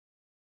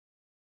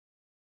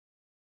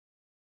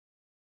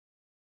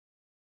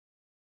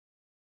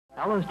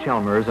Allis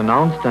Chalmers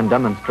announced and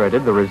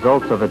demonstrated the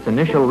results of its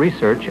initial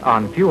research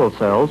on fuel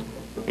cells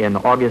in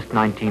August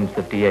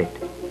 1958.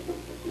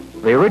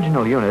 The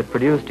original unit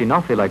produced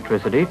enough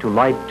electricity to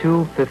light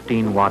two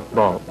 15-watt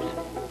bulbs.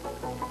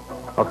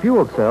 A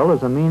fuel cell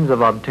is a means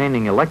of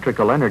obtaining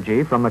electrical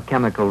energy from a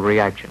chemical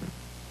reaction.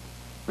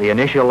 The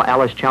initial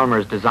Allis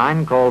Chalmers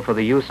design called for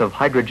the use of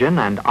hydrogen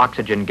and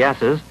oxygen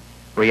gases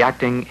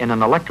reacting in an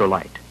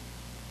electrolyte.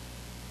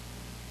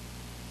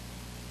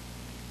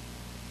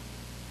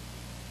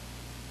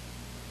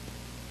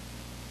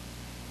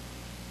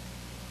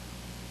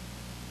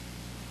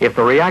 If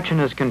the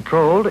reaction is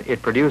controlled,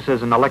 it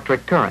produces an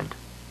electric current,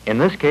 in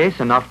this case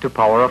enough to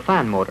power a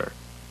fan motor.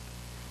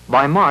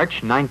 By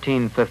March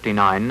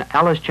 1959,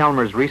 Allis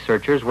Chalmers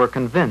researchers were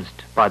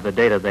convinced by the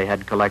data they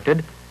had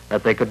collected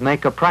that they could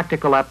make a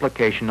practical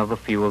application of the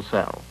fuel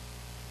cell.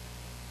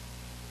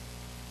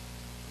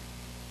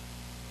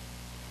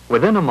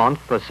 Within a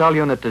month, the cell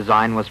unit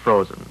design was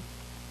frozen.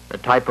 The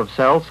type of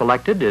cell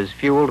selected is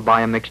fueled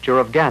by a mixture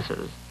of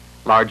gases,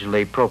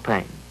 largely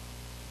propane.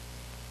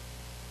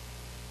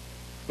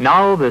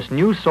 Now this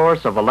new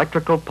source of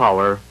electrical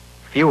power,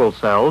 fuel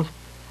cells,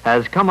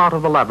 has come out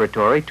of the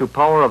laboratory to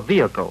power a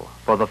vehicle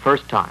for the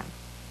first time.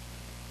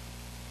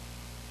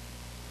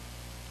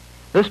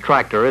 This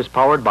tractor is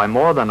powered by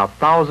more than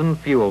 1,000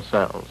 fuel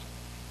cells.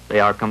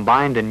 They are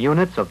combined in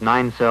units of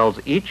 9 cells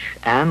each,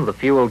 and the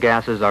fuel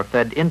gases are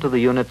fed into the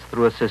units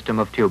through a system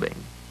of tubing.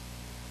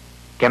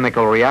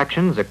 Chemical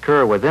reactions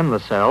occur within the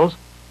cells,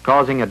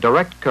 causing a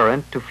direct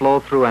current to flow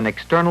through an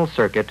external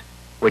circuit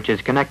which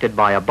is connected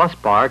by a bus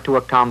bar to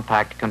a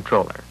compact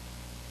controller.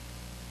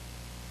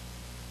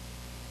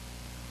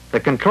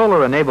 The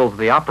controller enables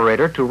the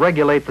operator to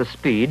regulate the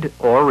speed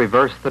or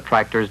reverse the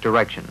tractor's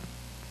direction.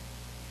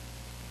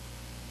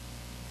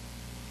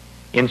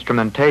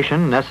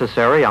 Instrumentation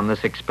necessary on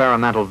this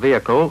experimental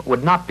vehicle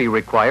would not be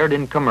required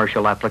in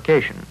commercial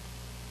application.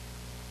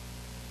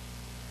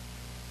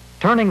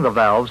 Turning the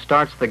valve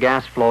starts the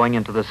gas flowing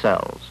into the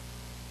cells.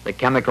 The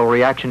chemical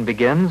reaction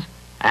begins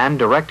and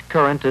direct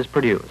current is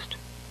produced.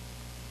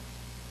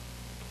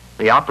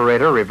 The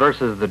operator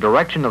reverses the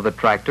direction of the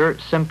tractor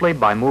simply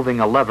by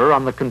moving a lever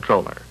on the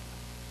controller.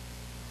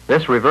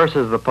 This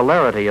reverses the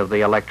polarity of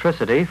the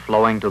electricity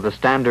flowing to the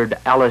standard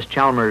Allis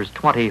Chalmers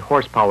 20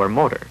 horsepower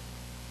motor.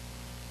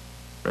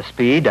 The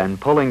speed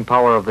and pulling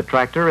power of the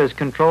tractor is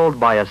controlled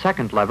by a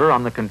second lever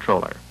on the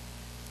controller.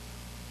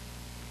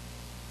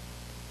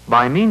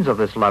 By means of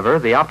this lever,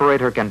 the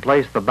operator can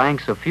place the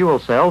banks of fuel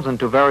cells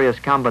into various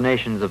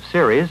combinations of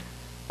series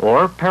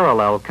or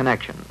parallel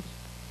connections.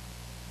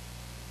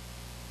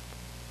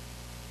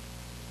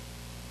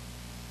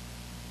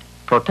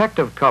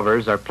 Protective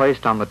covers are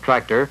placed on the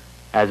tractor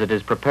as it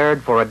is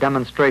prepared for a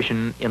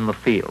demonstration in the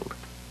field.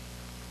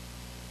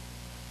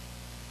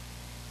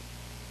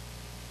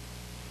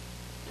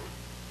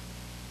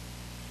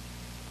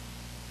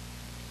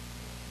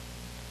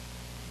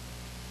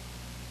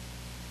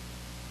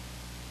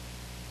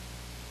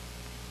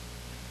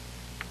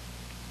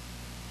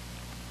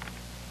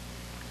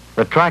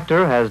 The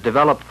tractor has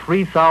developed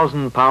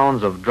 3,000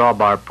 pounds of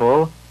drawbar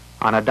pull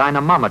on a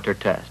dynamometer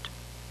test.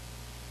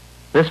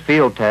 This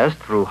field test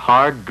through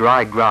hard,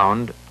 dry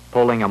ground,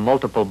 pulling a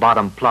multiple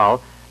bottom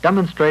plow,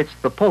 demonstrates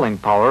the pulling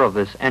power of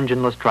this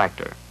engineless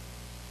tractor.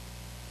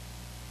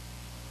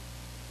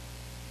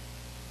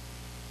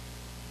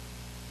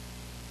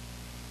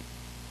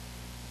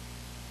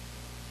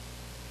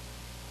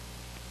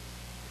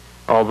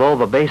 Although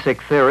the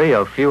basic theory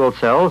of fuel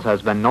cells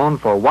has been known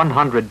for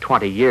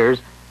 120 years,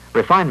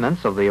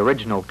 refinements of the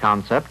original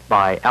concept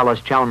by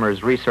Allis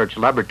Chalmers Research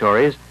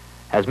Laboratories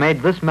has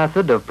made this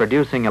method of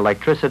producing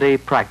electricity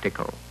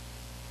practical.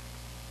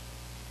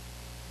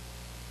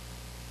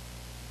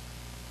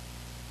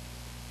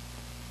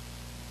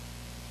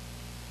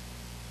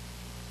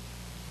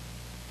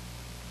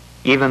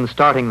 Even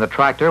starting the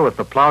tractor with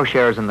the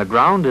plowshares in the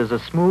ground is a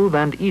smooth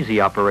and easy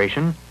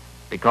operation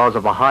because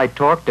of a high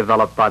torque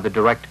developed by the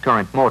direct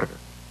current motor.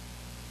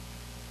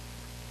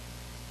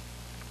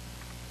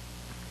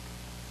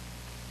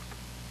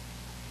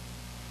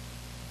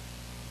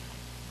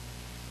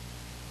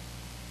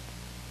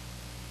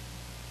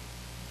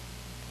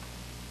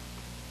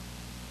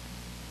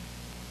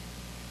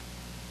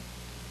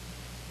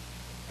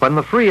 When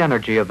the free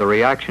energy of the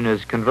reaction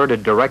is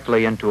converted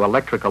directly into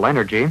electrical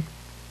energy,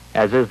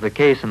 as is the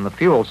case in the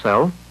fuel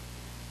cell,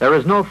 there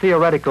is no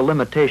theoretical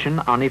limitation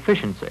on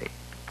efficiency.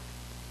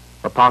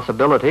 The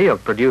possibility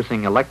of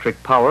producing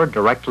electric power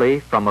directly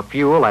from a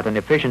fuel at an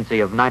efficiency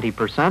of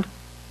 90%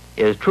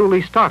 is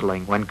truly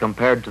startling when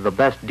compared to the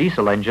best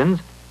diesel engines,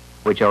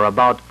 which are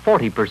about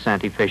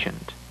 40%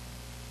 efficient.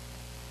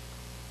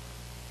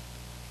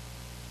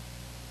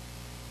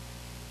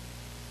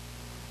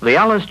 The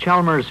Allis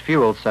Chalmers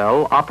fuel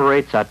cell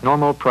operates at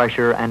normal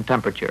pressure and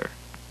temperature.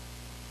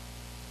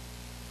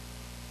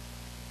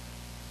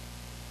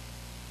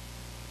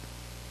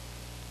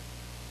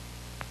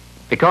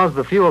 Because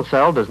the fuel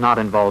cell does not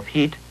involve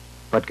heat,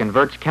 but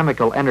converts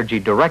chemical energy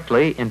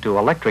directly into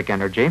electric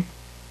energy,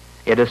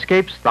 It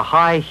escapes the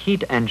high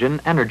heat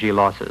engine energy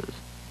losses.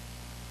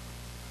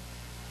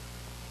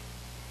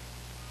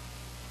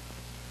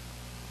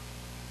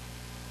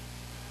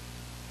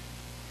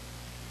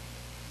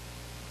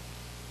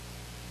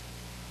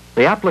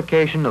 The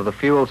application of the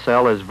fuel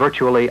cell is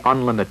virtually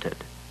unlimited.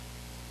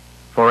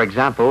 For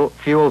example,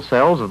 fuel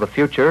cells of the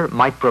future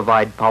might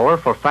provide power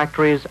for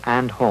factories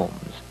and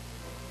homes,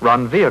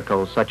 run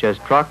vehicles such as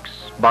trucks,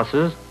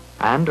 buses,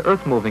 and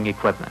earth-moving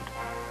equipment,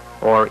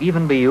 or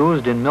even be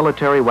used in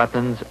military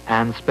weapons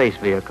and space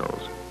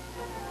vehicles.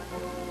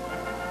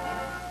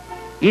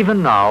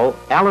 Even now,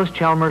 Allis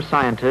Chalmers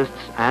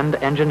scientists and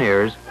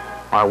engineers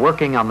are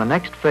working on the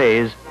next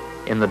phase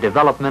in the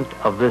development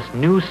of this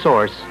new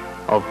source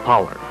of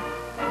power.